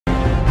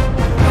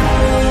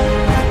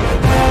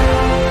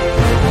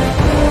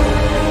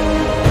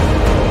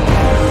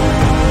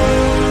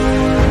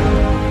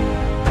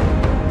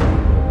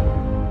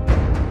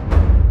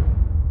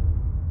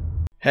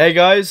Hey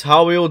guys, how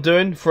are we all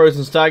doing?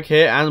 Frozen Stag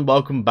here, and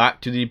welcome back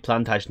to the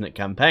Plantagenet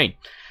campaign.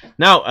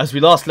 Now, as we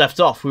last left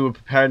off, we were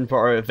preparing for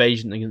our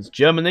invasion against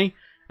Germany,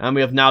 and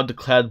we have now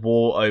declared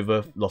war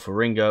over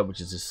Lotharingia, which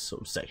is this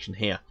sort of section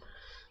here.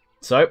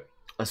 So,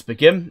 let's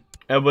begin.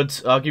 Edward,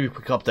 I'll give you a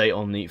quick update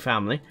on the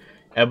family.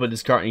 Edward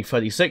is currently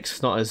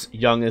 36, not as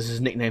young as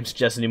his nickname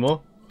suggests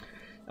anymore.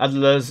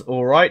 Adela's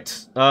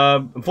alright.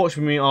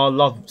 Unfortunately, our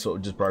love sort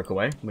of just broke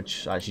away,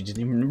 which I actually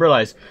didn't even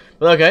realise.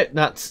 But okay,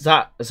 that's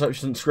that. Let's hope she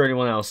doesn't screw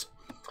anyone else.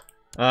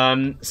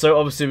 So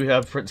obviously we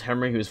have Prince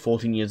Henry, who is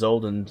 14 years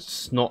old and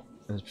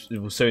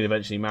will soon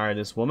eventually marry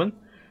this woman.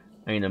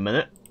 In a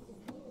minute.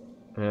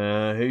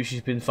 Who she's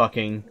been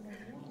fucking?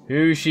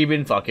 Who she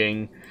been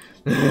fucking?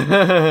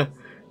 We're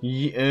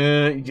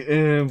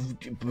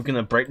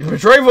gonna break the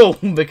betrothal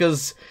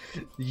because,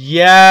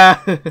 yeah.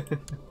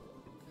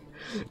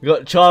 We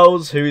got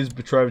Charles, who is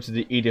betrothed to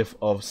the Edith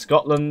of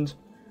Scotland.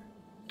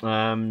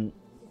 So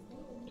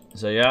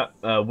yeah,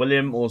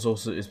 William also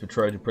is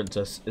betrothed to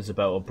Princess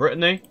Isabel of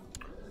Brittany.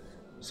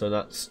 So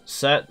that's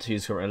set.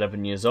 He's currently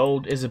 11 years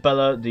old.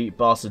 Isabella, the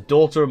bastard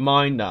daughter of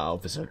mine, that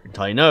obviously I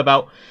entirely know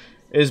about,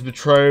 is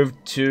betrothed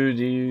to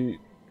the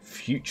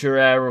future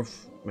heir of.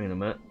 Wait a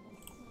minute.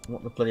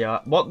 What the bloody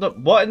hell?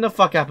 What in the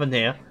fuck happened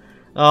here?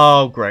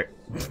 Oh, great.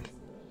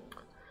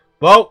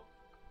 Well,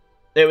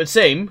 it would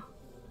seem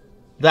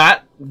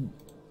that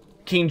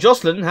King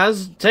Jocelyn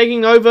has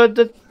taken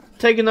over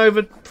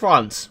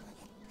France.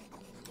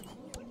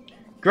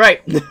 Great.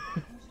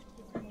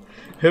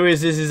 Who is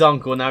this? His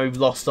uncle. Now we've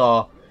lost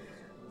our.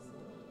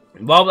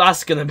 Well,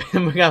 that's gonna be.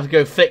 We're gonna have to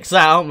go fix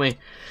that, aren't we?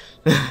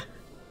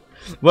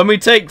 When we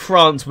take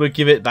France, we'll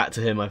give it back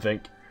to him. I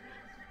think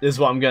this is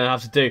what I'm gonna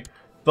have to do.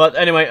 But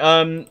anyway,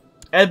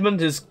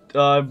 Edmund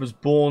was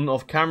born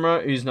off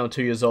camera. He's now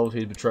 2 years old.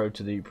 He's betrothed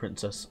to the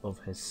Princess of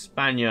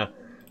Hispania.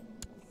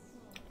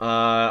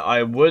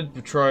 I would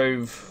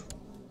betroth.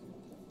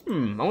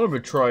 I'm gonna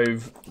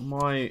betroth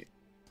my.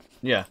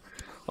 Yeah,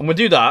 I'm gonna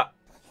do that,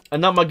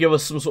 and that might give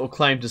us some sort of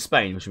claim to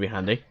Spain, which would be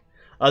handy.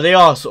 They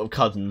are sort of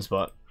cousins,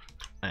 but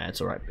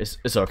it's alright.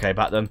 It's okay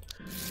back then.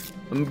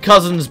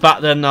 Cousins back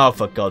then. Oh,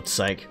 for God's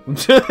sake.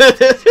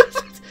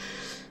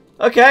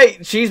 Okay,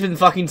 she's been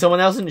fucking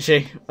someone else, hasn't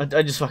she?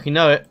 I just fucking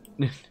know it.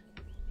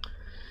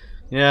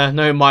 Yeah,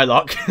 no, my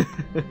luck.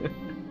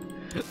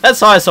 Let's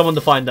hire someone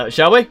to find out,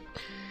 shall we?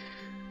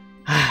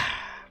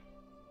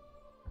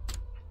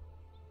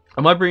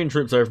 Am I bringing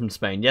troops over from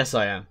Spain? Yes,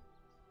 I am.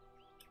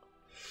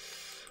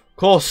 Of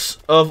course,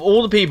 of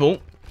all the people,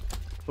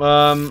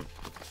 what?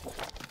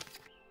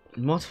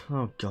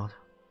 Oh God.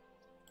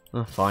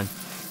 Oh, fine.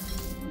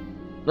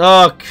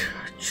 Oh,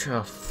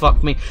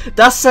 fuck me.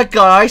 That's the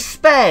guy I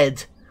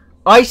spared.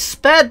 I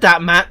spared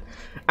that man,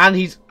 and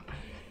he's.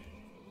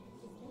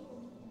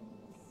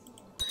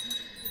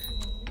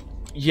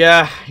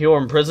 Yeah, you're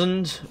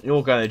imprisoned.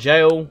 You're going to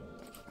jail.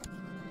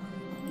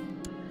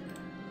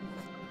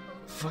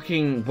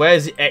 Fucking,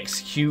 where's the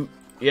execute?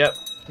 Yep.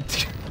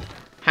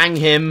 Hang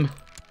him.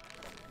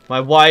 My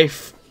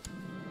wife.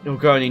 You're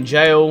going in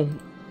jail.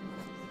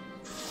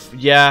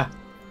 Yeah.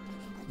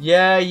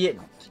 Yeah. You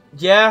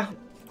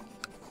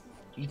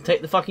can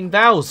take the fucking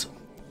vows.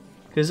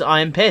 Because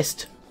I am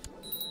pissed.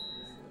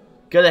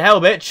 Go to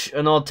hell, bitch.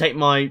 And I'll take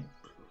my.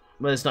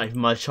 Well, it's not even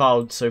my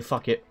child, so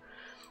fuck it.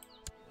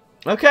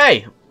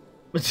 Okay.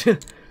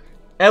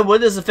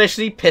 Edward is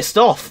officially pissed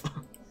off.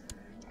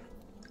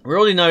 We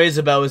already know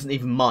Isabel isn't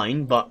even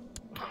mine, but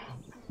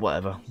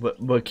whatever.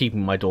 We're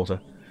keeping my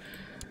daughter.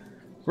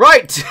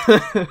 Right!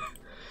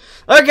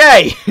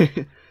 Okay!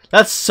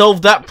 Let's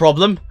solve that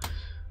problem.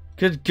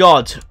 Good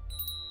God.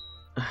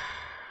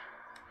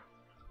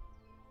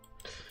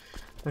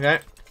 Okay.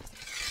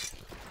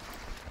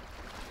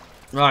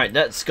 Right,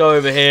 let's go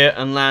over here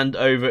and land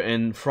over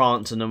in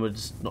France, and then we're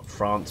just... Not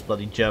France,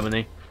 bloody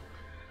Germany.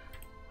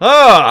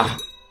 Ah!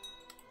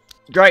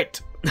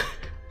 Great.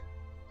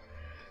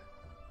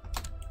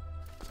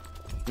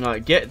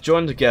 Right, get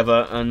joined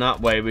together, and that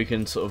way we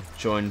can sort of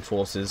join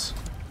forces.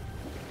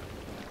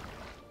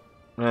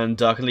 And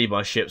I can leave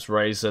my ships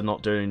raised, they're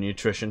not doing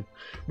nutrition.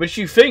 Which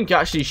you think,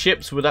 actually,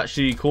 ships would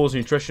actually cause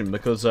nutrition,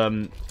 because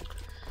if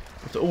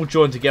they're all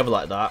joined together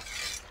like that,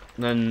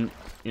 then,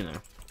 you know.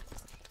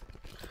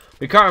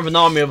 We currently have an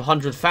army of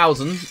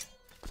 100,000,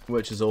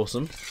 which is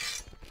awesome.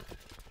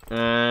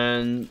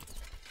 And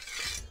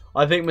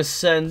I think we'll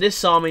send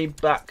this army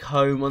back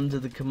home under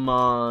the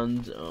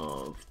command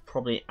of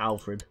probably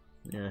Alfred.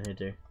 Yeah, he'll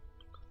do.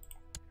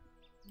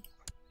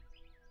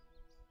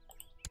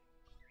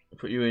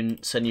 Put you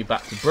in, send you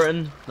back to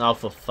Britain. Oh,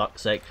 for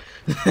fuck's sake.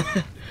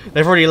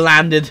 They've already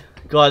landed.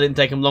 God, it didn't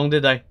take them long,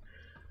 did they?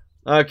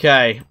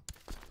 Okay.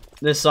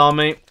 This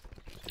army,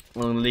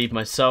 I'm going to leave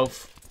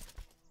myself.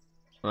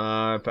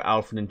 Put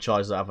Alfred in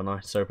charge of that, haven't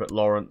I? So put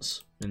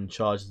Lawrence in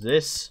charge of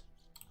this.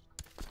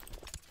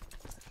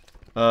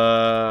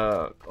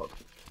 God.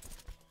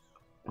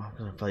 I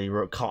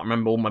can't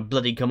remember all my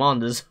bloody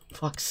commanders.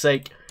 Fuck's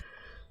sake.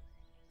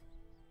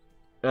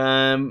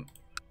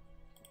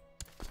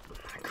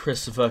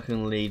 Christopher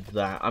can lead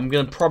that. I'm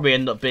going to probably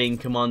end up being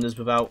commanders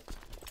without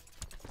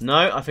No,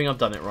 I think I've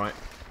done it right.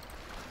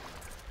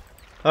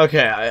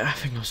 Okay, I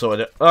think I've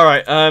sorted it.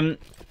 Alright,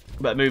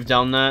 better move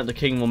down there. The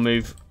king will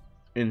move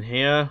in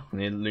here. I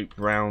need to loop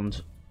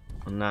round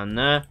and land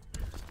there.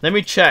 Let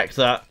me check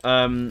that,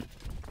 right,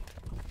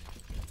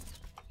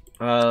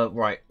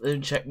 let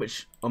me check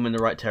which I'm in the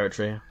right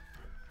territory.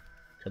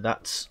 Okay,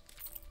 that's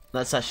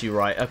actually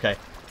right, okay.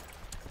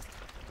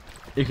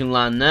 You can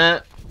land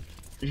there.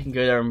 You can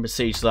go there and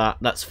besiege that.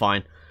 That's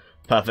fine.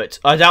 Perfect.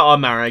 I doubt I'll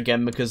marry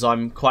again because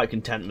I'm quite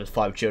content with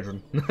 5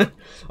 children.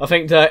 I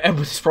think the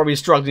Empress is probably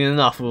struggling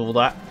enough with all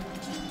that.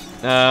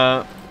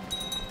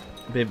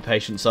 Be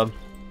patient, son.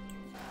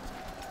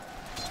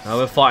 Now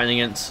we're fighting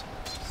against...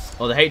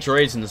 Oh, the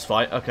HRA is in this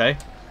fight. Okay.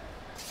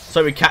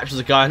 So we capture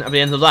the guy at the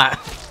end of that.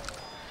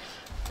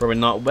 Probably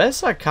not.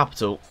 Where's our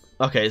capital?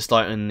 Okay, it's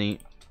like in the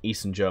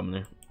eastern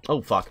Germany.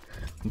 Oh, fuck.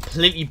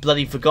 Completely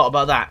bloody forgot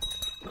about that.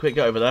 Quick,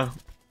 go over there.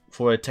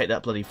 Before I take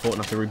that bloody fort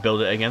and have to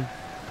rebuild it again.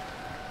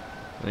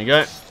 There you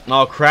go.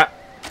 Oh, crap.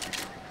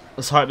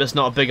 Let's hope there's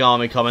not a big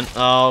army coming.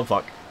 Oh,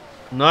 fuck.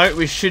 No,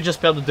 we should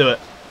just be able to do it.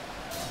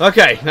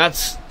 Okay,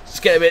 that's... Let's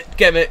get a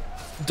bit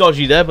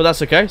dodgy there, but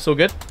that's okay. It's all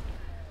good.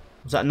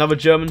 Was that another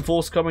German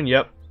force coming?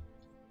 Yep.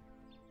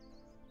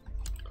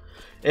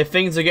 If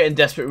things are getting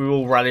desperate, we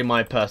will rally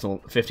my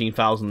personal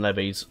 15,000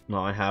 levies that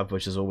I have,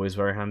 which is always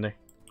very handy.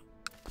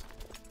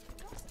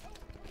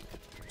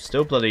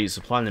 Still bloody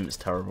supply limit's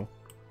terrible.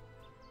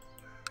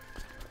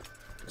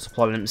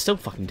 Supply limit's still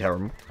fucking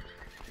terrible.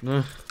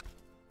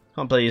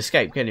 Can't bloody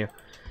escape, can you?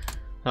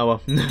 Oh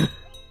well.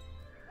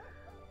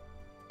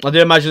 I do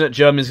imagine that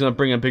Germany's going to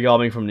bring a big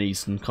army from the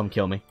east and come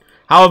kill me.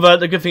 However,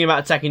 the good thing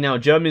about attacking now,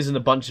 Germany's in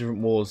a bunch of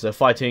different wars. They're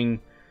fighting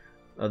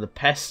the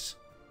Pest,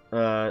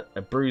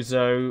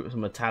 Abruzzo,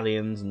 some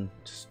Italians, and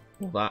just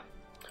all that.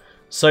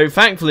 So,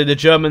 thankfully, the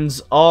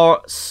Germans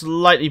are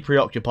slightly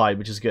preoccupied,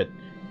 which is good.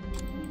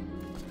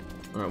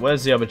 Alright,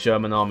 where's the other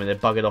German army? They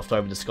buggered off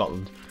over to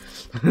Scotland.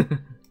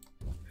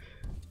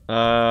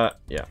 Yeah.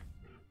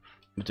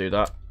 We'll do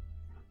that.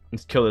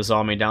 Let's kill this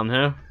army down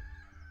here.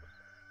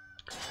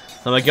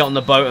 Then we get on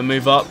the boat and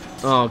move up.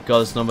 Oh god,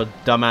 there's another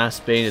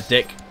dumbass being a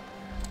dick.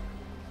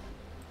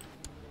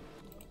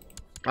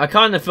 I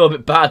kind of feel a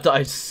bit bad that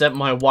I sent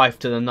my wife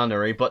to the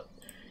nunnery, but...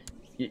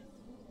 if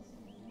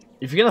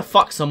you're gonna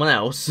fuck someone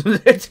else,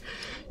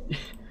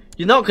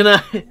 you're not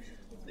gonna...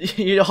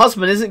 your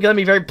husband isn't gonna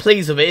be very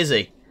pleased with it, is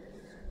he?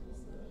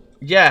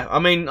 Yeah, I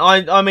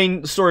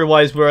mean,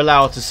 story-wise, we're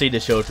allowed to see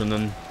the children,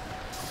 and...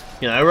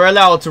 you know, we're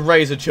allowed to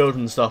raise the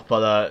children and stuff,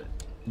 but,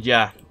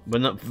 yeah. We're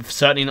not,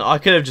 certainly not. I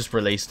could have just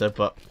released her,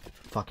 but...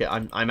 fuck it,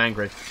 I'm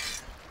angry.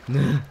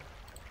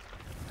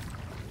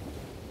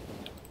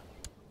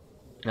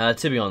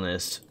 To be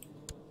honest...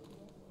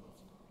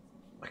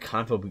 I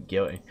kind of feel a bit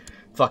guilty.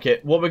 Fuck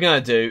it, what we're gonna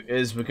do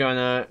is we're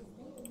gonna...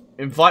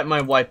 invite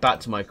my wife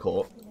back to my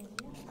court.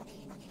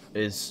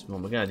 Well,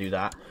 we're gonna do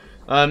that.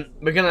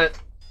 We're gonna...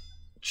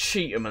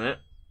 cheat a minute.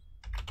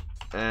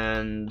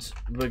 And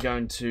we're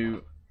going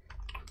to...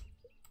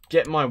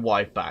 get my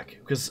wife back,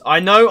 because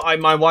I know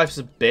my wife's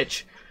a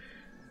bitch,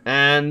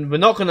 and we're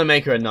not gonna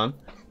make her a nun.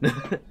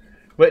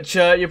 Which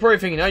you're probably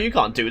thinking, no, you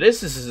can't do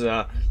this. This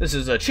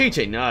is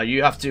cheating.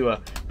 You have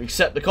to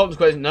accept the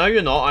consequences. No,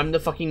 you're not. I'm the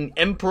fucking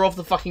emperor of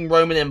the fucking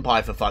Roman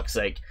Empire, for fuck's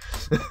sake.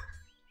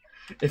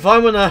 if I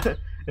wanna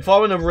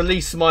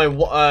release my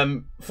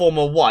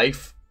former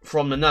wife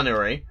from the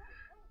nunnery,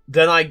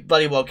 then I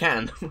bloody well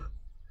can.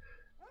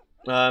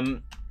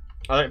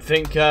 I don't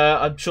think,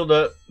 I'm sure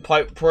the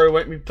Pope probably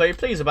won't be very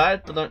pleased about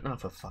it, but don't know,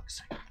 for fuck's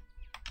sake.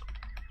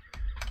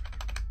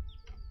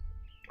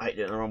 I hate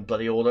doing the wrong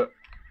bloody order.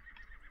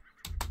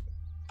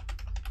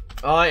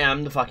 I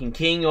am the fucking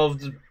king of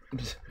the...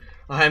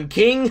 I am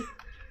king,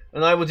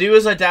 and I will do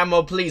as I damn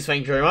well please,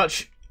 thank you very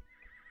much.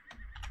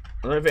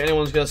 I don't think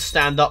anyone's going to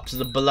stand up to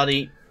the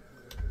bloody...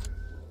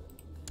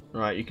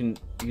 Alright, you can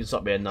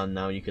stop being a nun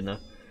now, you can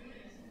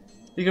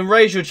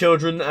raise your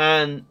children,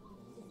 and...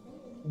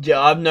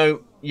 yeah, I've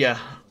no... yeah.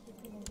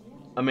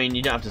 I mean,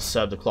 you don't have to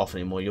serve the cloth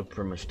anymore. You're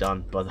pretty much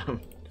done. But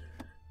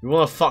you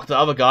want to fuck the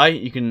other guy,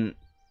 you can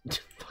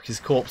fuck his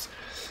corpse.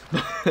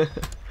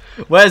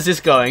 Where's this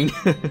going?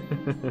 I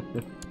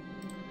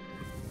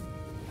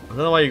don't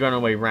know why you're going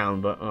away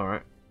round, but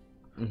alright.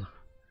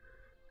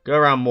 Go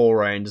around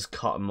Moray and just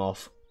cut them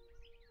off.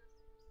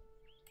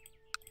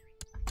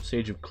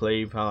 Siege of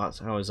Cleve.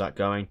 How is that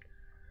going?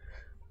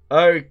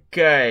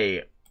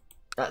 Okay.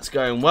 That's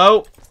going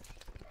well.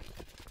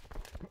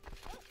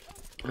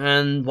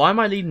 And why am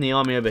I leading the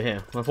army over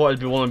here? I thought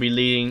I'd want to be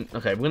leading...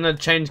 okay, we're going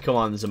to change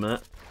commanders a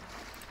minute.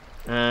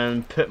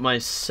 And put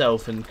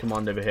myself in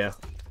command over here.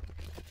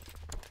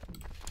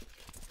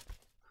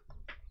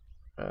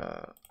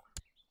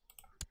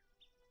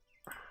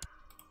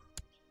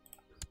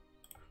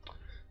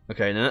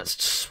 Okay, now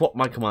let's swap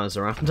my commanders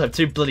around. I have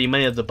too bloody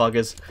many of the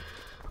buggers.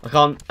 I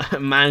can't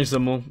manage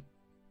them all.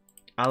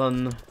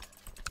 Alan.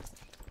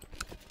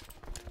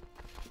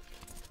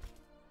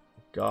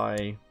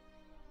 Guy.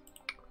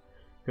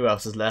 Who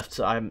else is left?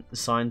 I'm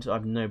assigned. I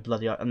have no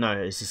bloody...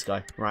 no, it's this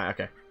guy. Right,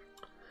 okay.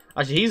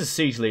 Actually, he's a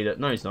siege leader.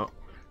 No, he's not.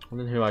 I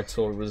don't know who I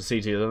saw was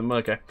a CT.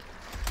 Okay.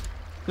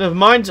 Never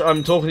mind,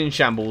 I'm talking in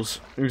shambles.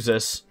 Who's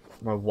this?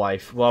 My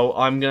wife. Well,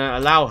 I'm going to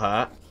allow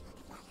her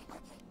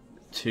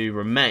to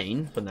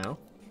remain for now.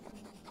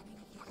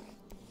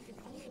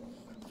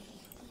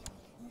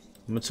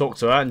 I'm going to talk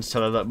to her and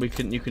tell her that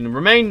you can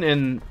remain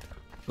in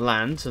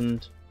land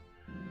and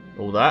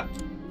all that.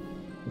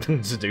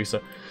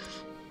 Seducer.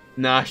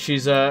 Nah,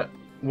 she's, we're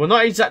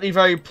not exactly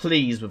very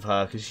pleased with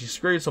her because she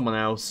screwed someone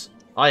else.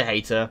 I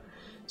hate her.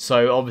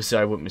 So, obviously,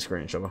 I wouldn't be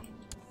screwing each other.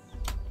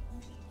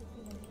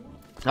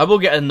 I will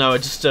get a no,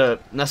 just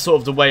that's sort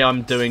of the way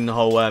I'm doing the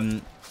whole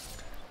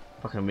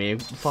fuck me,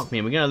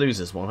 we're gonna lose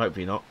this one,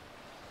 hopefully not.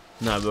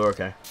 No, we're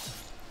okay.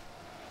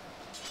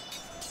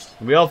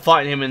 We are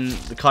fighting him in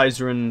the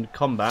Kaiser in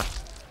combat.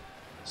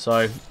 So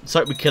let's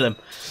hope we kill him.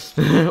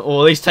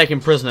 Or at least take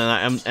him prisoner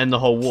and end the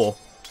whole war.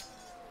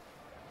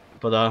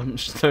 But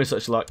no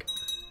such luck.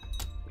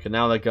 Okay,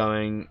 now they're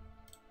going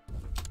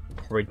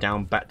probably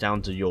back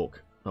down to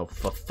York. Oh,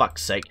 for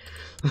fuck's sake.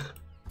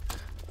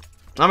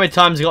 How many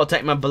times have I got to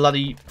take my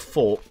bloody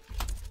fort?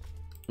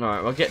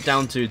 Alright, we'll get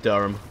down to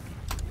Durham.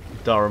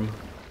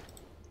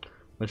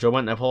 Which I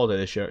went on holiday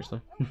this year,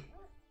 actually.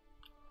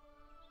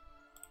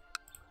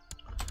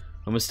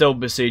 And we're still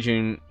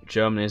besieging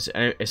Germany.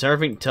 Is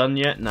everything done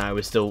yet? No,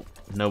 we're still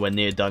nowhere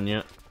near done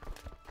yet.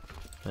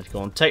 Let's go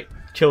on.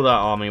 Kill that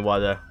army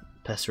while they're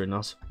pestering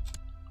us.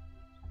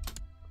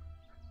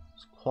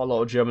 There's quite a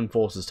lot of German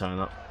forces turning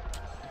up.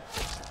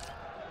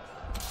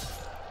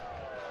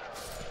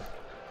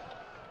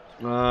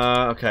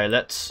 Okay,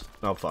 let's...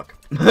 Oh, fuck.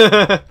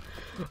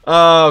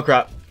 Oh,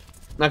 crap.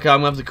 Okay,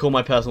 I'm gonna have to call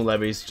my personal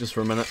levies just for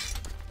a minute.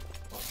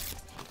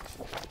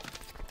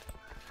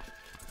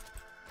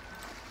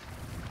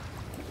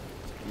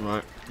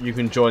 Right, you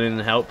can join in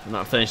and help, and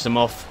that'll finish them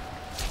off.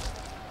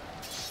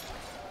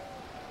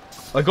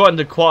 I got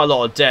into quite a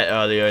lot of debt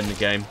earlier in the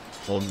game.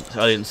 Or,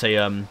 I didn't say,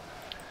 a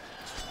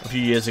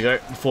few years ago,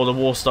 before the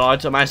war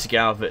started. I managed to get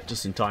out of it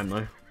just in time,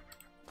 though.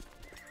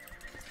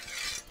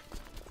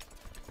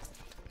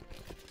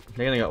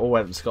 They're going to go all the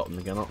way up to Scotland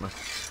again, aren't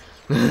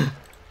they?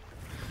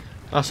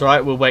 That's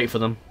alright, we'll wait for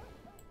them.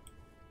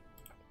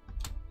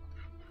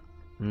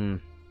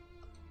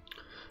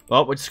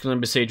 Well, we're just going to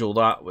besiege all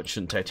that, which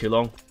shouldn't take too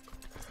long.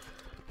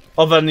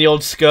 Other than the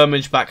odd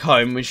skirmish back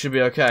home, we should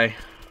be okay.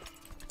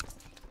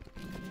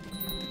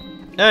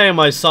 Hey,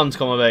 my son's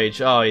come of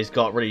age. Oh, he's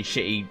got really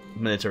shitty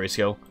military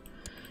skill.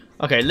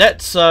 Okay,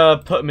 let's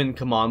put him in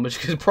command, which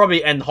could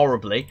probably end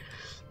horribly.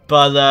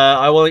 But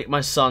I will get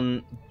my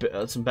son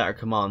some better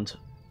command.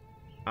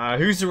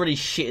 Who's the really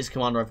shittest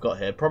commander I've got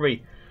here?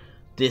 Probably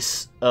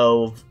this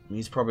elf.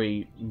 He's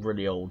probably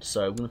really old,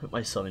 so I'm going to put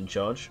my son in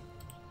charge.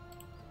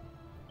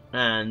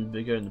 And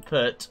we're going to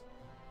put...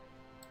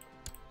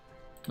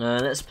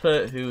 let's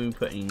put... Who are we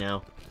putting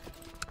now?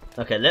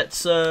 Okay, let's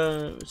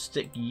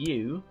stick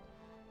you.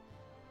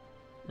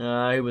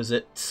 Who was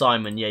it?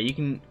 Simon. Yeah, you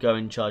can go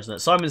in charge of that.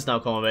 Simon's now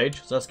come of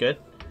age, so that's good.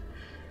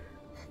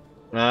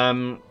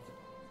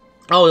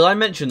 Oh, did I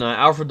mention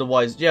Alfred the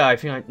Wise? Yeah, I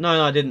think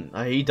No, I didn't.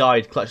 He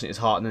died clutching at his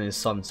heart, and then his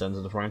son sends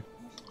to the throne.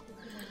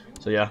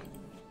 So yeah,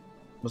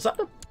 was that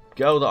the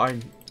girl that I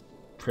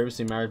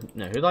previously married?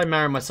 No, who did I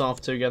marry myself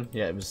to again?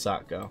 Yeah, it was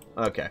that girl.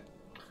 Okay,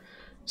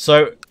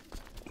 so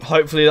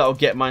hopefully that'll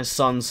get my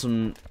son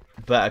some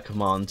better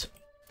command.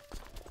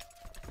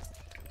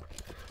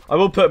 I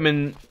will put him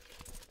in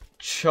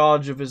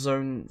charge of his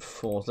own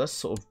force. Let's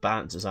sort of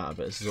balance this out a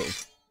bit. Sort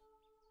of.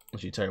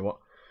 Actually, tell you what,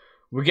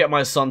 we'll get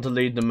my son to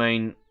lead the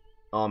main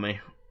army,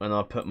 and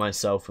I'll put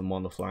myself in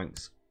one of the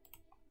flanks.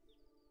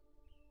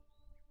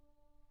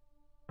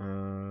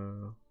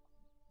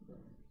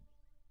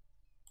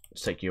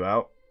 Let's take you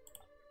out.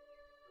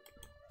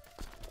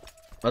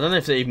 I don't know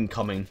if they're even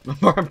coming.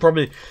 I've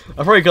probably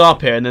gone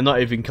up here and they're not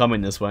even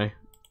coming this way.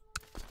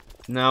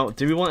 Now,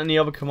 do we want any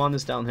other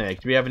commanders down here?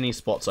 Do we have any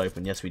spots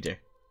open? Yes, we do.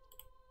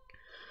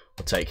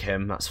 We'll take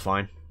him. That's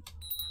fine.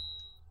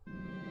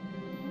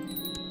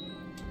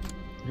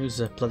 Who's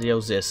the bloody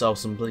hell's this? Oh,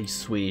 some bloody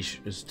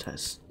Swedish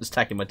is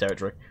attacking my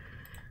territory.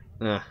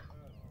 I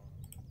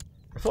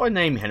thought I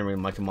named Henry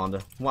my commander.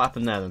 What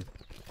happened there then?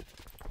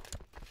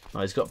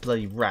 Oh, he's got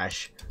bloody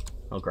rash.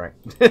 Oh, great.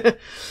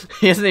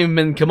 He hasn't even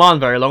been in command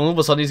very long. All of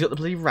a sudden, he's got the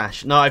bloody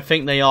rash. No, I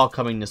think they are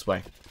coming this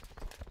way.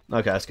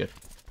 Okay, that's good.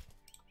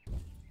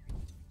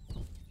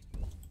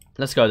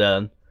 Let's go there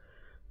then.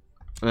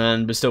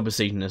 And we're still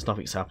besieging this.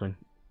 Nothing's happening.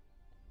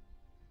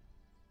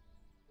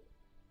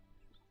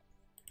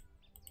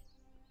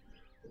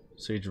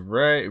 Siege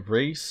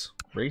Reese?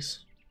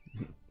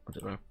 I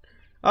don't know.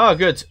 Oh,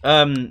 good.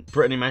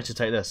 Brittany managed to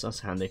take this. That's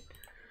handy.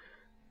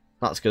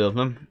 That's good of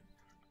them.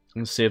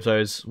 Let's see if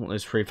what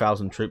those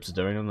 3,000 troops are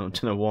doing. I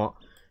don't know what.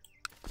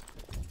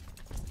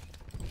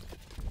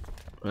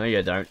 No,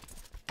 you don't.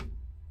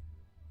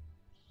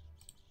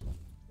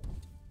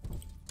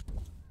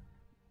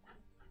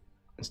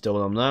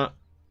 Still on that.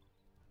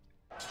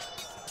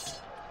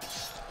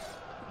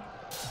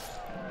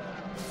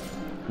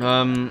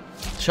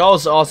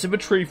 Charles asks, if a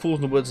tree falls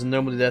in the woods and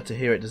nobody there to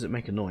hear it, does it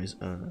make a noise?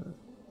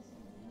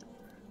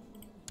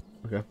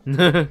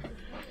 Okay.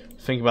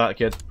 Think about it,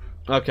 kid.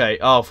 Okay.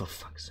 Oh, for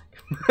fuck's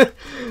sake.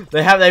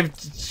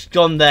 They've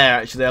gone there,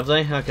 actually, have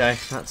they? Okay,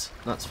 that's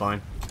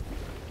fine.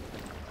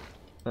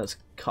 Let's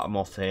cut them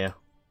off here.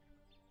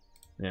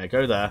 Yeah,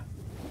 go there.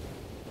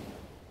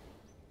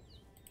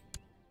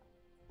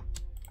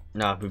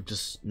 No,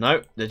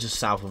 no, they're just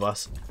south of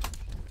us.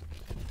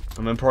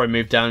 And then probably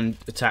move down and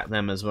attack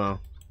them as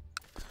well.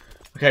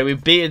 Okay, we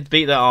beat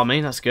that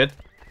army, that's good.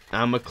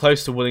 And we're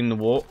close to winning the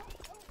war.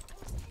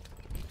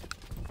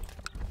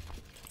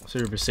 So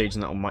we besiege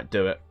and that one might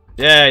do it.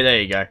 Yeah,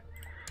 there you go.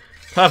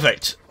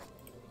 Perfect.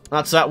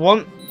 That's that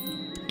one.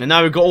 And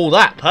now we've got all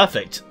that.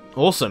 Perfect.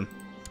 Awesome.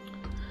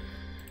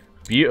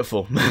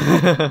 Beautiful.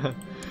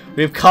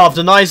 We've carved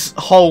a nice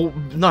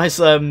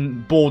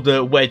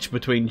border wedge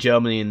between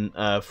Germany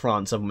and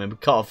France, haven't we?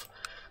 We've cut off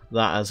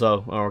that as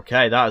well.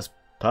 Okay, that is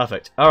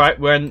perfect. Alright,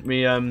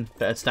 we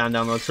better stand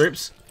down our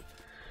troops.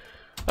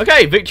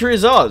 Okay, victory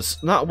is ours.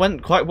 That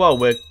went quite well.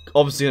 We're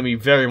obviously going to be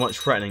very much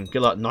threatening.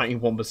 Good luck,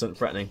 91%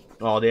 threatening.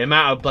 Oh, the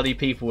amount of bloody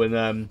people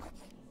in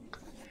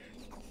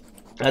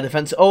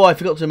defense. Oh, I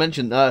forgot to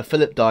mention,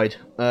 Philip died.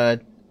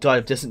 Died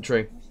of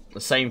dysentery.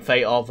 The same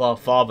fate of our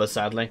father,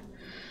 sadly.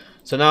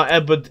 So now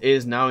Edward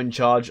is now in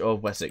charge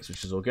of Wessex,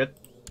 which is all good.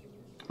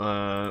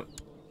 So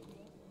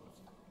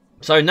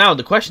now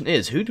the question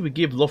is, who do we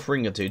give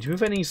Lothringia to? Do we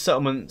have any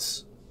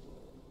settlements?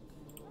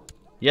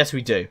 Yes,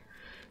 we do.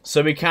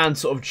 So we can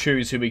sort of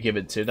choose who we give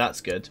it to. That's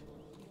good.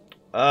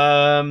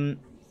 I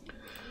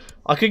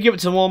could give it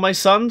to one of my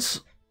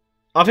sons.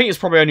 I think it's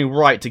probably only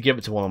right to give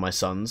it to one of my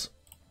sons.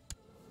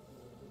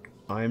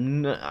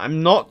 I'm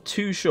not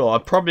too sure.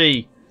 I'd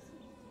probably...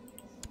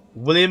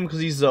 William, because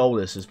he's the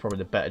oldest, is probably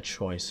the better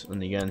choice.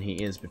 And again, he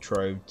is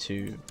betrothed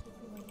to...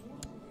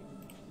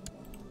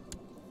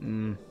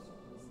 I'm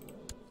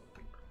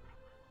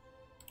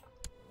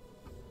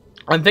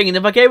thinking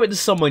if I gave it to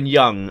someone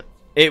young,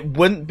 it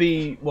wouldn't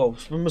be... Well,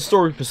 from a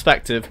story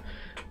perspective,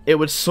 it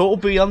would sort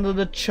of be under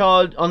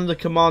the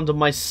command of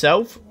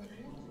myself,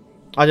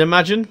 I'd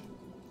imagine.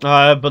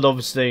 But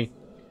obviously...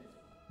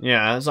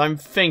 Yeah, as I'm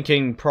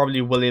thinking, probably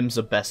William's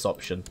the best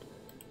option.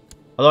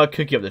 Although I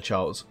could give it to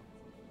Charles.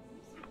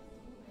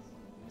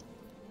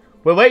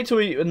 We'll wait till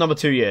another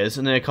 2 years,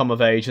 and then he'll come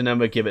of age, and then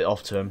we'll give it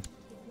off to him.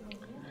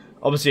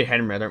 Obviously,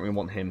 Henry, I don't really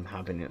want him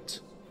having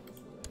it.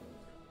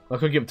 I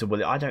could give it to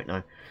William, I don't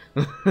know.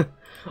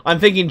 I'm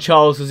thinking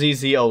Charles, because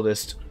he's the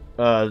oldest.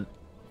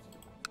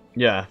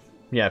 Yeah,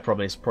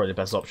 probably it's probably the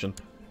best option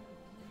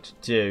to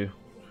do.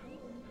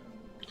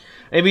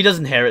 If he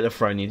doesn't inherit the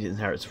throne, he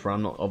inherits the throne.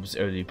 I'm not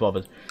obviously overly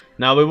bothered.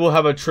 Now, we will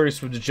have a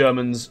truce with the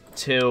Germans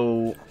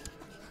till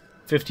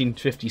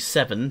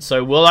 1557,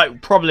 so we'll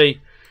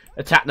probably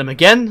attack them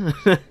again.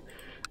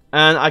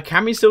 And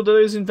can we still do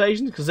those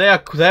invasions? Because they are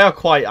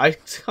quite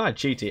kind of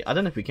cheaty. I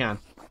don't know if we can.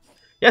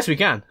 Yes, we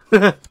can.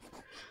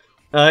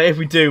 If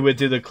we do, we'll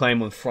do the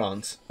claim on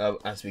France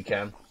as we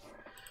can.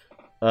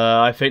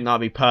 I think that'll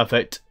be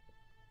perfect.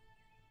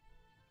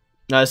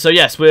 So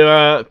yes,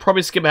 we'll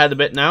probably skip ahead a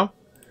bit now.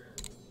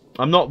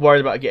 I'm not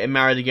worried about getting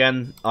married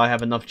again. I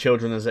have enough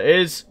children as it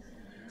is.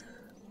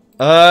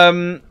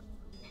 So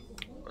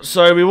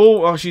we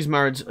will... Oh, she's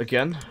married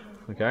again.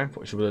 Okay,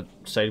 thought she would have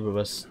stayed with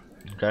us.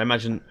 Okay,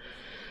 imagine...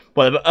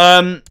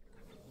 Whatever.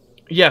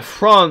 Yeah,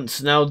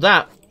 France. Now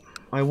that...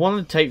 I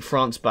want to take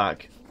France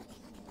back.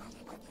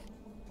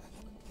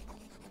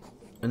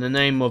 In the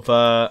name of...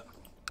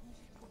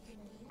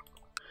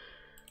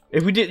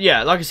 If we did...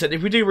 Yeah, like I said,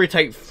 if we do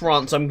retake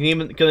France, I'm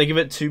going to give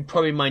it to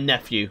probably my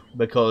nephew.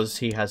 Because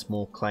he has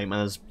more claim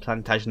and has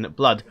Plantagenet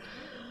blood.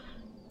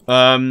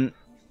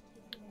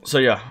 So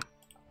yeah.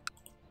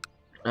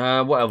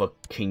 What other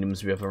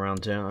kingdoms do we have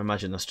around here? I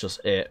imagine that's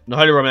just it. The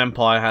Holy Roman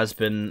Empire has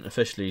been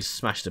officially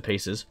smashed to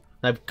pieces.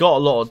 They've got a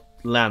lot of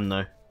land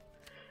though.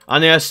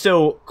 And they are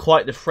still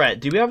quite the threat.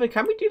 Do we have a...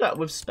 Can we do that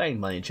with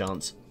Spain by any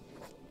chance?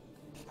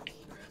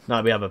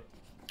 No, we have a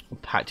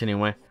pact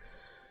anyway.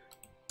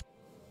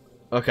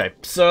 Okay,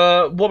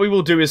 so what we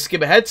will do is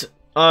skip ahead.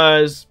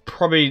 It's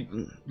probably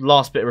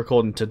last bit of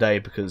recording today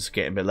because it's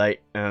getting a bit late.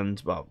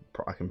 And, well,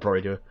 I can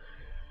probably do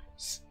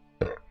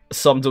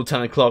some till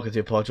 10 o'clock. I do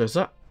apologise for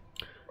that.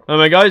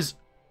 Anyway, guys,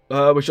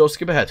 we shall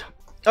skip ahead.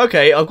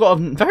 Okay, I've got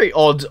a very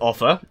odd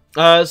offer.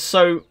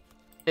 So,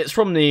 it's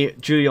from the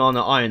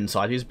Juliana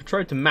Ironside, who's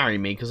betrothed to marry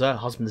me because her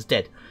husband's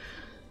dead.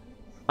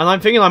 And I'm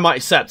thinking I might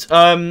accept.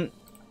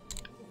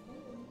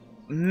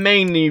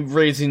 Mainly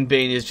reason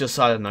being is just,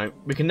 I don't know,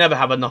 we can never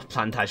have enough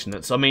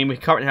Plantagenets. I mean, we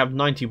currently have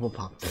 91.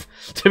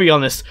 To be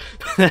honest,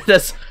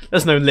 there's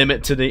no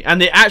limit to the... And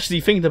they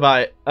actually thinking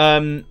about it.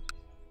 Oh,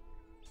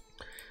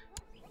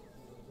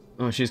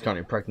 she's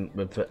currently pregnant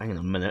with... Hang on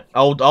a minute.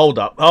 Hold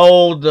up.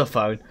 Hold the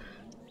phone.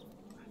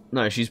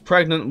 No, she's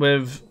pregnant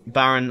with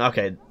Baron...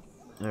 Okay.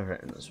 Okay,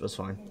 that's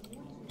fine.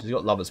 She's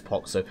got lover's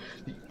pox, so...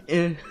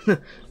 Probably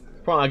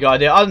a good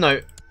idea. I don't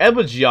know.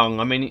 Edward's young.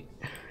 I mean...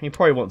 He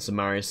probably wants to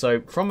marry,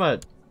 so from a...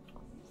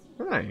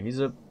 I don't know,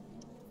 he's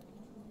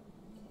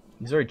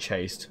very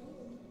chaste.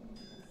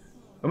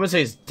 I'm going to say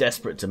he's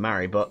desperate to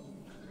marry, but...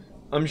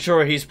 I'm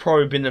sure he's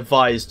probably been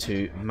advised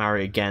to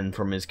marry again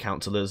from his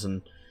counsellors,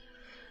 and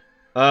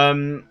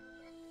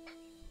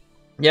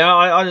yeah,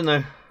 I don't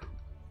know.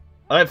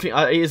 I don't think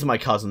he is my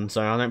cousin,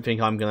 so I don't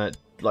think I'm gonna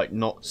like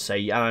not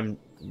say. Don't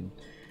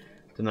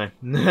know.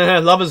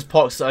 Lover's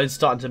pox is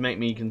starting to make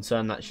me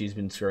concerned that she's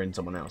been screwing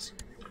someone else.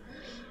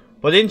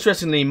 But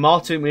interestingly,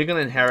 Martin, we're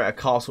gonna inherit a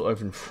castle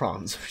over in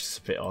France, which is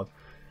a bit odd,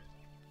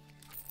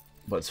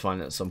 but it's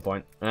fine at some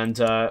point. And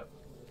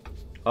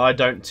I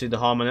don't see the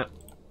harm in it,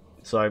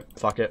 so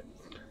fuck it.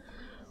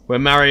 We're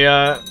marry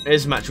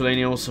is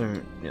matrilineal,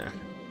 so yeah.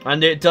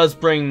 And it does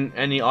bring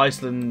any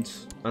Iceland.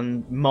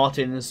 And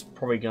Martin is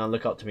probably going to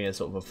look up to me as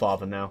sort of a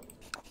father now.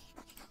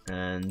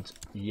 And,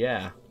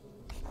 yeah.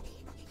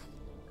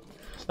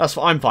 That's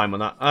I'm fine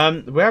with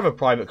that. We have a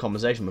private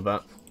conversation with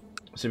that.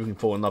 See if we can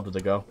fall in love with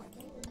the girl.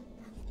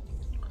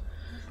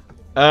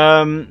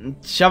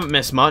 She haven't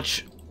missed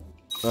much.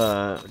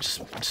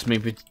 Just me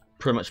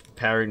pretty much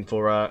preparing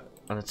for an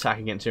attack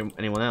against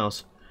anyone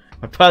else.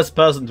 My first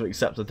person to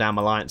accept a damn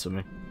alliance with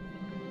me.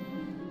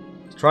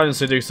 Try and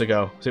seduce the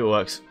girl. See what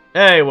works.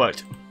 Hey, it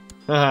worked.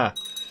 Haha.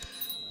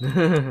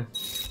 Very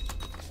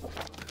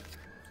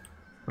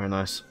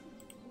nice.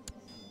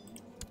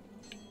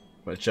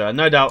 Which,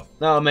 no doubt,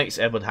 that makes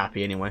Edward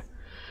happy anyway.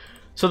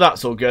 So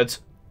that's all good.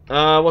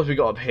 What have we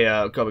got up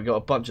here? God, we got a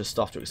bunch of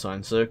stuff to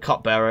assign. So,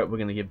 cupbearer, we're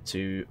going to give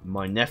to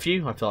my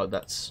nephew. I feel like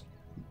that's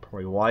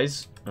probably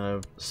wise.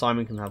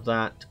 Simon can have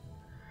that.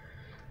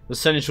 The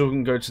seneschal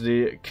can go to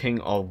the King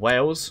of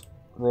Wales.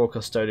 Royal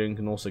custodian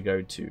can also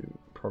go to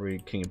probably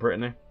King of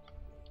Brittany.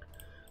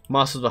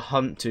 Master of the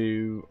Hunt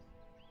to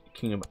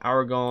King of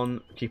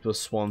Aragon, Keeper of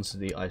Swans to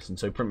the Iceland.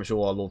 So pretty much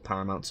all our Lord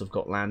Paramounts have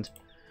got land.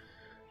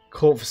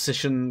 Court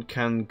Physician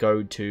can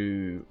go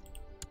to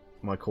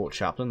my Court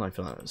Chaplain. I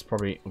feel like that's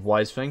probably a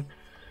wise thing.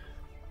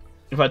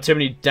 I've had too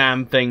many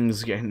damn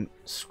things getting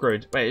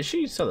screwed. Wait, is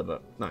she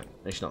celibate? No,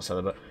 she's not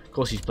celibate. Of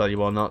course she's bloody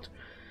well not.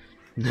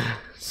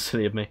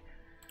 Silly of me.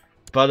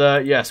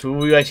 But yes,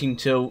 we'll be waiting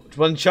till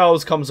when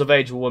Charles comes of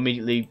age. We'll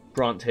immediately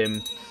grant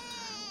him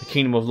the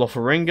Kingdom of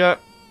Lotharingia.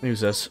 Who's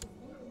this?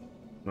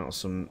 Not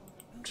some...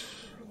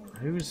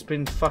 Who's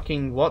been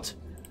fucking what?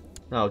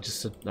 No,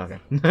 just okay.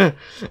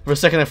 For a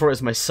second I thought it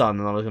was my son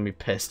and I was gonna be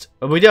pissed.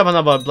 But we do have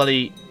another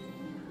bloody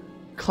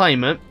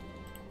claimant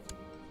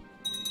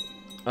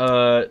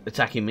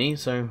attacking me,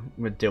 so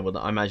we'll deal with it.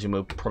 I imagine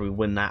we'll probably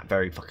win that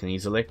very fucking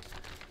easily.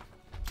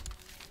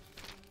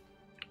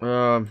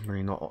 I'm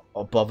really not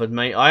bothered,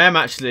 mate. I am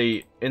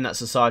actually in that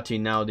society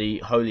now, the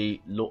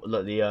holy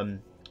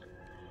the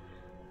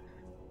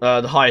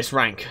highest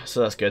rank, so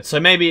that's good. So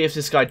maybe if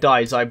this guy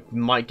dies, I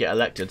might get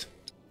elected,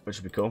 which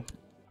would be cool.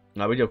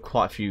 No, we do have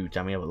quite a few.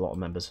 Damn, we have a lot of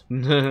members.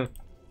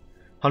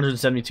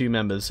 172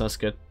 members, that's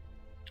good.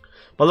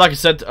 But like I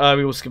said,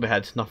 we will skip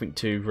ahead. Nothing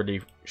to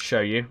really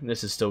show you.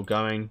 This is still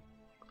going.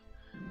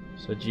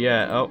 So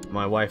yeah, oh,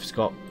 my wife's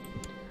got...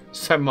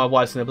 So my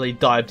wife's gonna bloody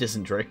die of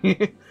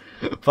dysentery.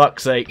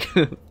 Fuck's sake.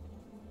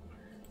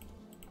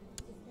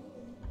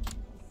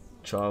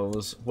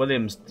 Charles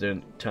Williams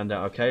turned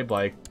out okay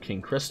by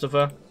King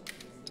Christopher.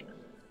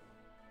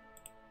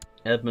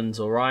 Edmund's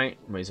alright.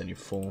 He's only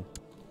 4.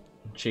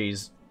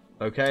 She's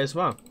okay as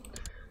well.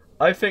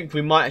 I think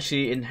we might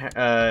actually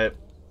inherit...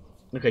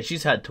 okay,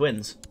 she's had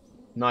twins.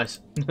 Nice.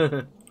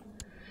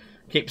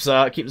 keeps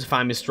the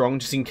family strong,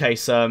 just in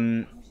case...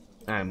 hang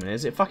on,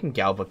 is it fucking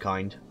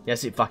Galva-kind?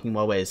 Yes, it fucking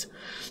well is.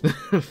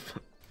 Can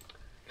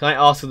I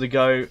ask her to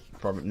go?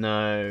 Probably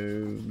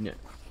no.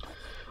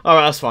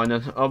 Alright, that's fine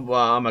then. Well,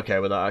 I'm okay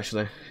with that,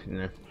 actually.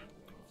 You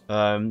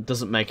know,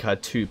 doesn't make her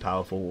too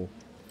powerful.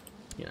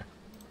 Yeah.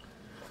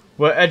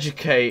 We'll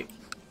educate.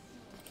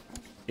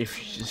 If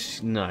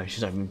she's, no,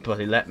 she's not even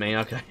bloody let me.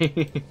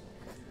 Okay.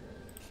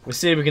 We'll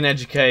see if we can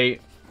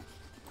educate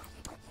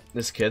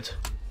this kid.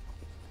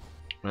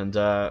 And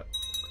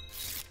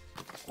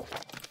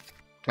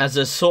as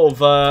a sort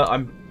of,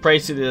 I'm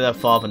basically their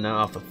father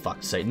now. Oh, for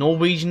fuck's sake,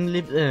 Norwegian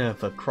live.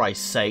 For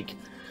Christ's sake.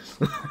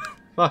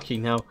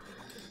 Fucking hell.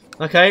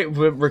 Okay,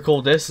 we'll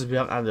record this as we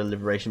haven't had a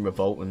liberation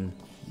revolt, and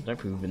I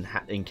don't think we've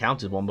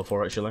encountered one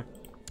before, actually.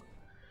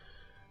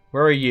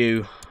 Where are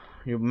you?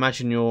 You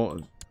imagine you're...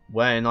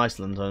 where in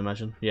Iceland, I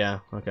imagine? Yeah,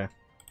 okay.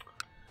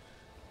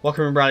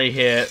 Welcome rally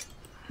here.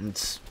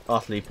 It's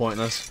utterly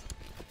pointless.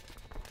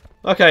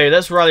 Okay,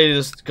 let's rally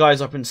these guys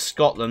up in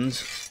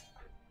Scotland.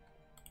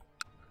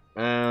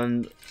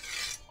 And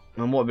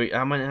what be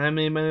how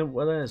many men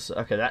were there?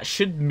 Okay, that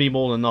should be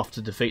more than enough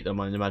to defeat them,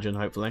 I imagine,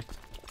 hopefully.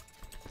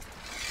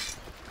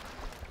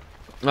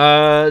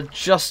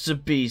 Just to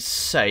be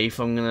safe,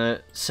 I'm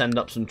gonna send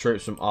up some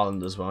troops from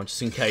Ireland as well,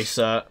 just in case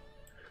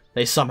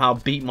they somehow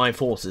beat my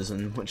forces,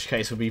 in which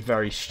case it would be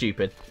very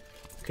stupid.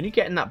 Can you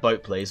get in that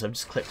boat, please? I've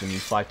just clicked on you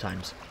 5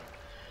 times.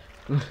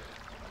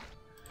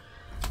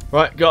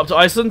 Right, go up to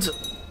Iceland.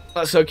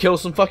 Let's go kill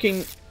some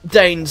fucking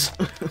Danes.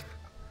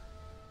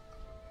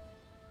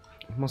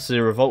 Must say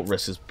the revolt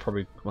risk is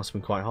probably must have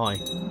been quite high.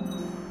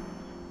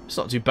 It's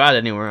not too bad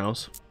anywhere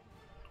else.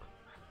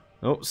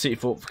 Oh, city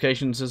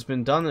fortifications has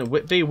been done. And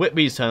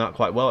Whitby's turned out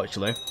quite well,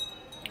 actually.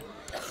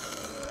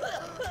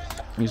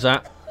 Who's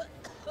that?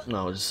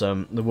 No, it's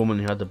the woman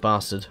who had the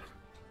bastard.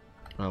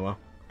 Oh well.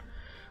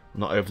 I'm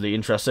not overly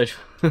interested,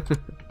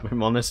 if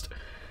I'm honest.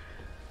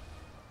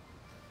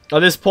 At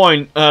this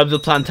point,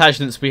 the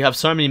Plantagenets, we have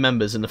so many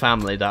members in the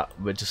family that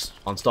we're just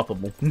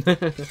unstoppable.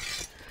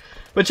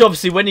 Which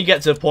obviously, when you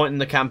get to a point in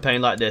the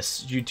campaign like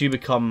this, you do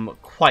become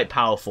quite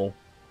powerful.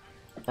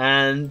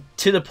 And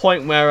to the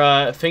point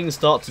where things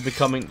start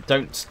to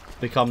don't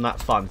become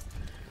that fun.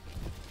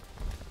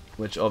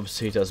 Which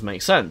obviously does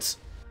make sense.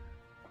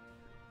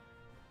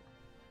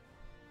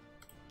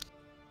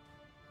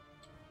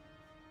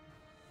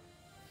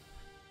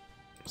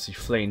 See,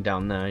 fleeing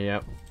down there,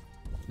 yep.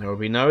 There will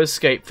be no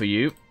escape for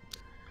you.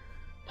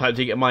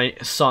 Hopefully get my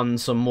son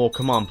some more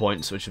command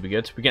points, which will be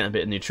good. We're getting a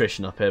bit of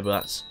nutrition up here, but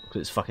that's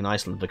because it's fucking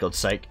Iceland, for God's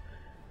sake.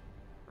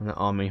 And that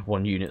army,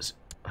 1 unit's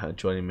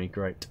joining me,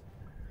 great.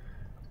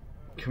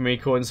 Can we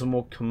call in some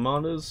more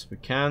commanders? We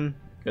can.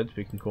 Good,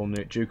 we can call in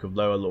the Duke of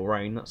Lower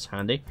Lorraine, that's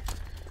handy.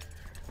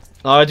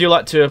 I do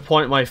like to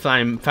appoint my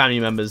family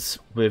members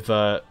with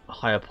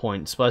higher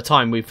points. By the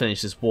time we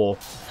finish this war,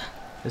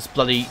 this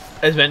bloody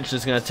adventure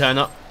is going to turn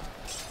up.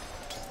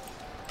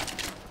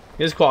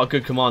 He's quite a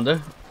good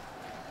commander,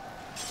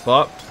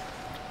 but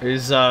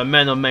his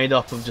men are made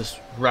up of just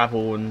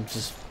rabble and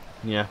just,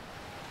 yeah.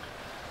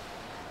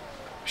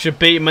 Should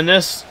beat him in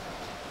this.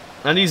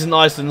 And he's in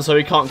Iceland, so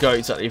he can't go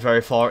exactly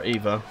very far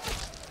either.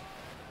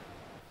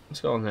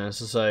 Let's go on here.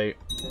 So say,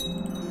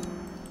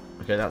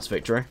 okay, that's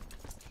victory.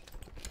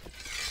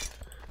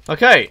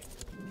 Okay,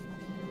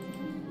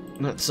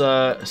 let's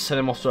send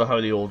him off to a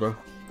holy order.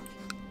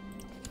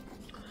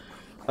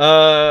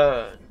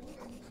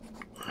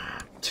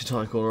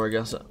 Teutonic order, I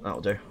guess.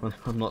 That'll do.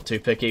 I'm not too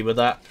picky with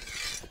that.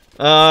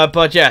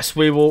 But yes,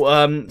 we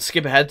will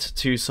skip ahead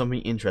to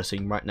something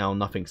interesting. Right now,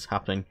 nothing's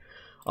happening.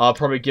 I'll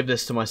probably give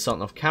this to my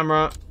son off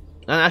camera.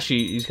 And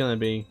actually, he's going to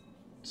be...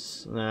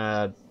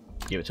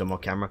 give it to him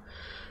off camera.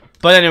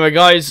 But anyway,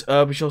 guys,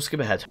 we shall skip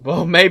ahead.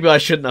 Well, maybe I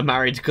shouldn't have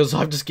married, because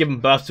I've just given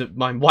birth to...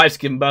 My wife's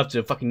given birth to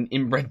a fucking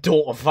inbred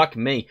daughter. Fuck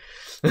me.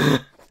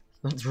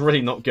 That's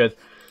really not good.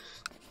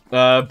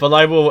 But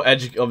I will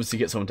obviously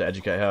get someone to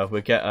educate her.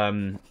 We'll get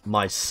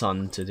my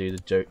son to do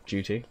the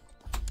duty.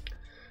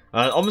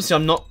 Obviously,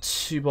 I'm not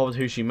too bothered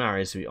who she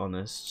marries, to be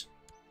honest.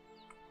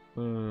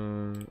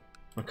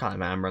 I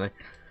can't am really.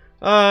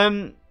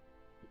 I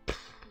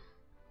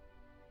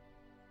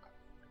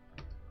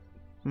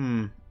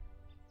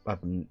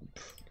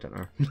don't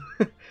know.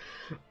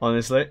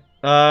 Honestly.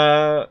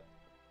 You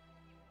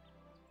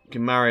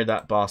can marry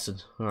that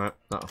bastard. Alright.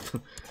 No.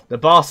 The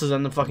bastard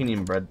and the fucking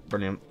inbred.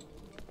 Brilliant.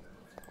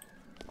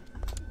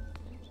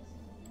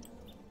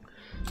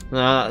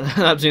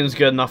 That seems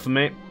good enough for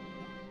me.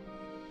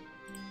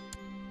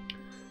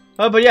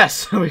 But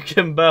yes, we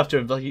give birth to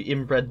a like,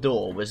 inbred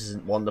daughter, which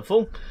isn't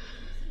wonderful.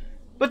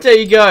 But there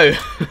you go.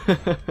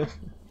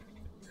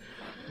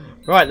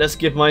 Right, let's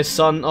give my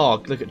son...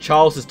 Oh, look at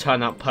Charles has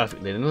turned out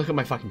perfectly. And look at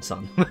my fucking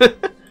son.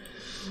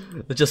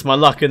 It's just my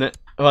luck, innit?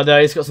 Well,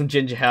 he's got some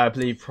ginger hair, I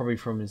believe, probably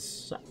from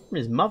his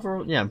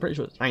mother. Yeah, I'm pretty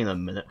sure. Hang on a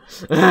minute.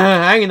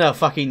 Hang on a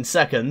fucking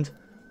second.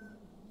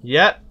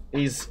 Yep,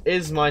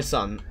 is my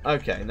son.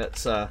 Okay,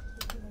 let's I'll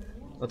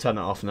turn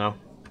that off now.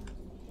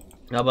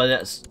 Now, but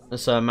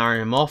let's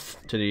marry him off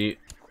to the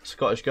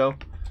Scottish girl.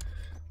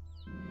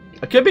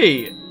 It could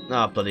be.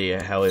 Ah, oh, bloody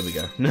hell! Here we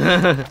go.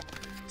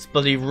 This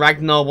bloody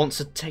Ragnar wants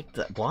to take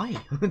that. Why?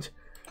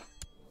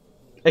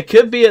 It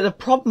could be the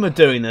problem with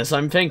doing this.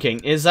 I'm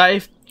thinking is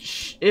that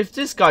if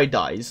this guy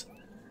dies,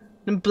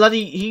 then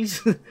bloody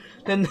he's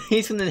gonna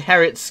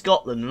inherit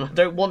Scotland, and I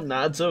don't want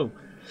that at all.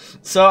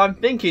 So I'm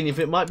thinking if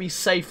it might be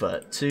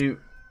safer to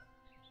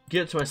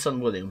give it to my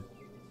son William.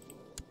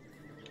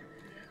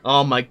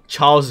 Oh my,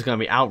 Charles is gonna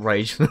be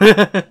outraged.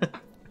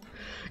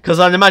 Because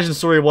I'd imagine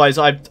story-wise,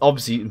 I've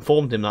obviously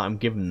informed him that I'm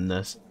giving him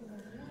this.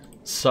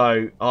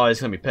 So, oh, he's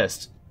going to be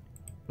pissed.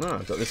 Oh,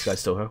 I've got this guy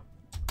still here.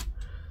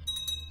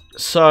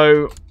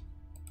 So,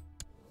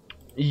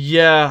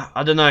 yeah,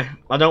 I don't know.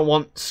 I don't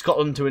want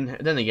Scotland to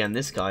inherit. Then again,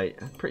 this guy,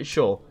 I'm pretty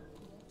sure.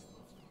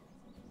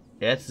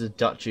 Yeah, it's a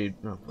duchy.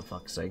 Oh, for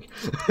fuck's sake.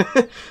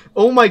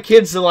 All my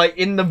kids are, like,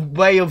 in the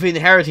way of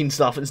inheriting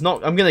stuff. It's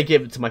not. I'm going to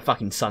give it to my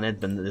fucking son,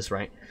 Edmund, at this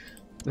rate.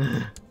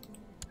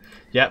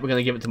 Yeah, we're going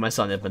to give it to my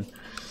son, Edmund.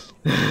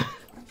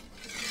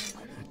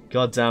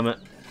 God damn it.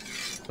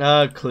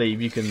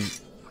 Cleve, you can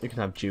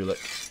have Julep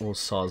or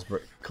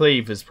Salisbury.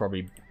 Cleve is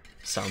probably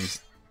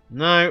sounds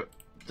no.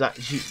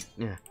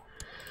 Yeah.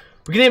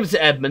 We can give it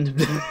to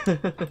Edmund.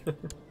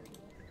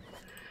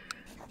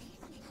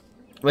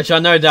 Which I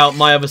no doubt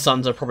my other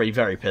sons are probably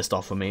very pissed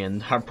off with me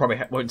and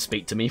probably won't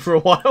speak to me for a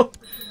while.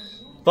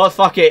 But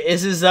fuck it,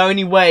 this is the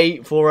only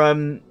way for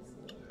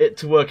it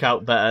to work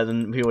out better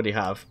than we already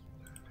have.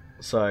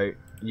 So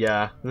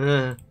yeah.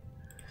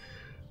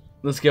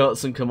 Let's get out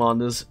some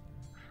commanders.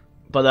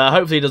 But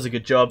hopefully he does a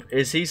good job.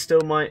 Is he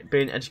still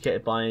being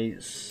educated by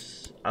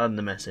Alan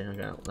the Messy?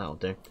 Okay, that'll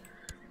do.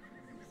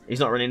 He's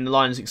not really in the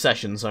line of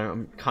succession, so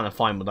I'm kind of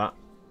fine with that.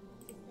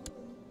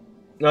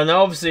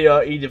 Now obviously,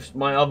 Edith,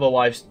 my other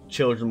wife's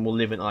children will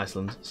live in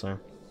Iceland, so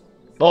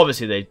But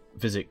obviously they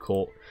visit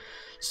court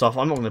stuff.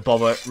 I'm not going to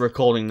bother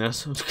recording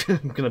this. I'm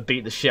going to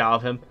beat the shit out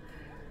of him.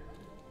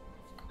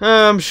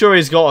 I'm sure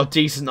he's got a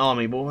decent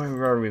army, but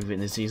where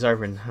even is he? He's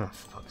over in... Oh,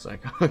 for fuck's sake.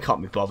 I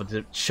can't be bothered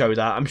to show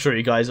that. I'm sure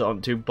you guys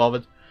aren't too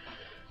bothered.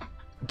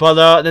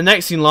 But the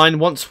next in line,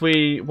 once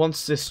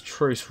this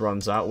truce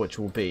runs out, which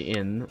will be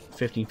in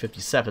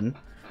 1557,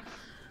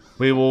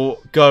 we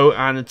will go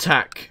and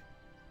attack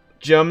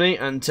Germany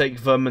and take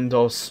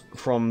Vermandois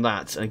from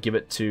that and give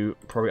it to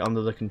probably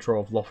under the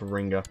control of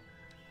Lotharingia.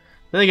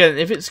 Then again,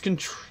 if it's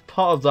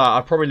part of that,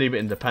 I'll probably leave it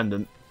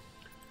independent.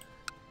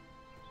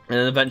 And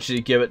then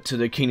eventually give it to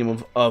the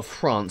Kingdom of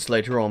France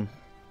later on.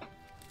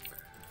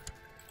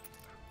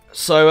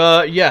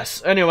 So,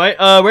 yes. Anyway,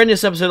 we're in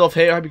this episode off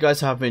here. I hope you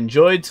guys have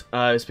enjoyed.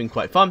 It's been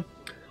quite fun.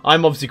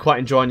 I'm obviously quite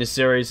enjoying this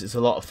series. It's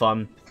a lot of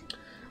fun.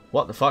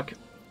 What the fuck?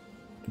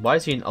 Why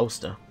is he in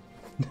Ulster?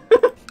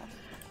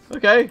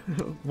 Okay.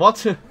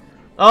 What?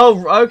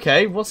 Oh,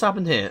 okay. What's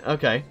happened here?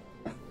 Okay.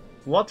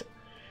 What?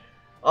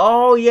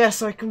 Oh,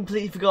 yes. I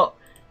completely forgot.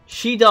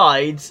 She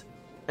died,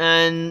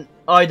 and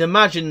I'd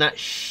imagine that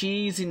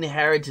she's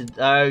inherited...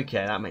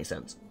 Okay, that makes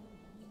sense.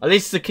 At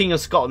least the King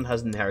of Scotland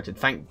has inherited.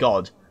 Thank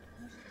God.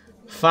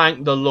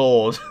 Thank the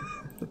Lord.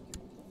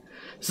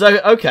 So,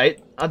 okay.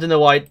 I don't know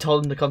why I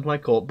told him to come to my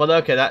court. But,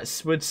 okay,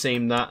 that would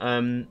seem that...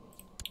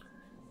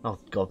 Oh,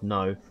 God,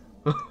 no.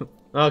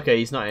 Okay,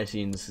 he's not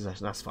actually in the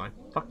succession. That's fine.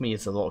 Fuck me,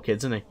 it's a lot of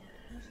kids, isn't he?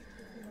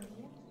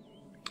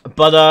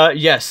 But,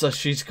 yes, so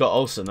she's got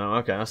Ulster now.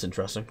 Okay, that's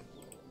interesting.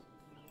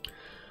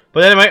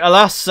 But anyway,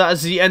 alas, that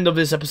is the end of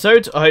this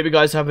episode. I hope you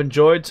guys have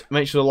enjoyed.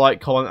 Make sure to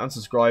like, comment, and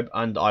subscribe,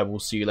 and I will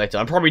see you later.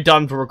 I'm probably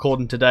done for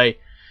recording today.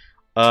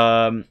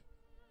 Yeah,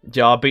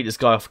 I'll beat this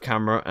guy off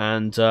camera,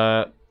 and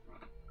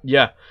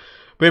yeah,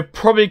 we'll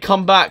probably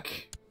come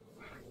back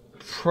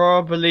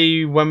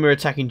probably when we're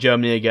attacking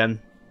Germany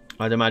again,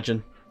 I'd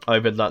imagine,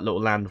 over that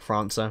little land of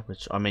France there,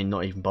 which I may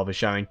not even bother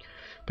showing,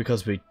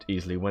 because we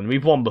easily win.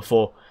 We've won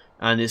before,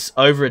 and it's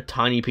over a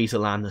tiny piece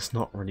of land that's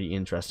not really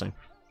interesting.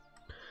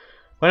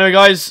 But anyway,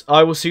 guys,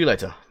 I will see you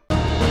later.